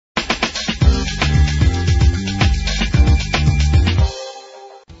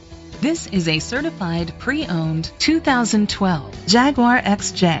This is a certified pre-owned 2012 Jaguar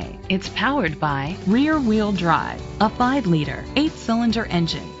XJ. It's powered by rear-wheel drive, a 5-liter, 8-cylinder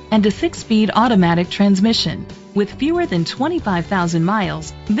engine, and a 6-speed automatic transmission. With fewer than 25,000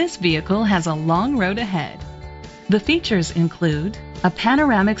 miles, this vehicle has a long road ahead. The features include a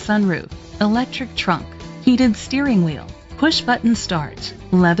panoramic sunroof, electric trunk, heated steering wheel, push-button start,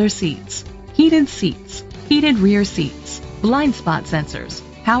 leather seats, heated rear seats, blind spot sensors,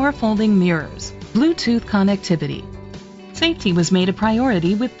 power folding mirrors, Bluetooth connectivity. Safety was made a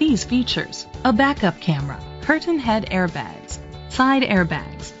priority with these features: a backup camera, curtain head airbags, side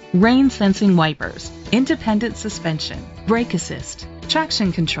airbags, rain sensing wipers, independent suspension, brake assist,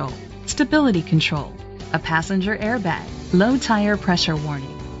 traction control, stability control, a passenger airbag, low tire pressure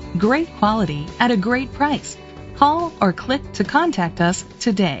warning. Great quality at a great price. Call or click to contact us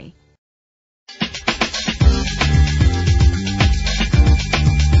today.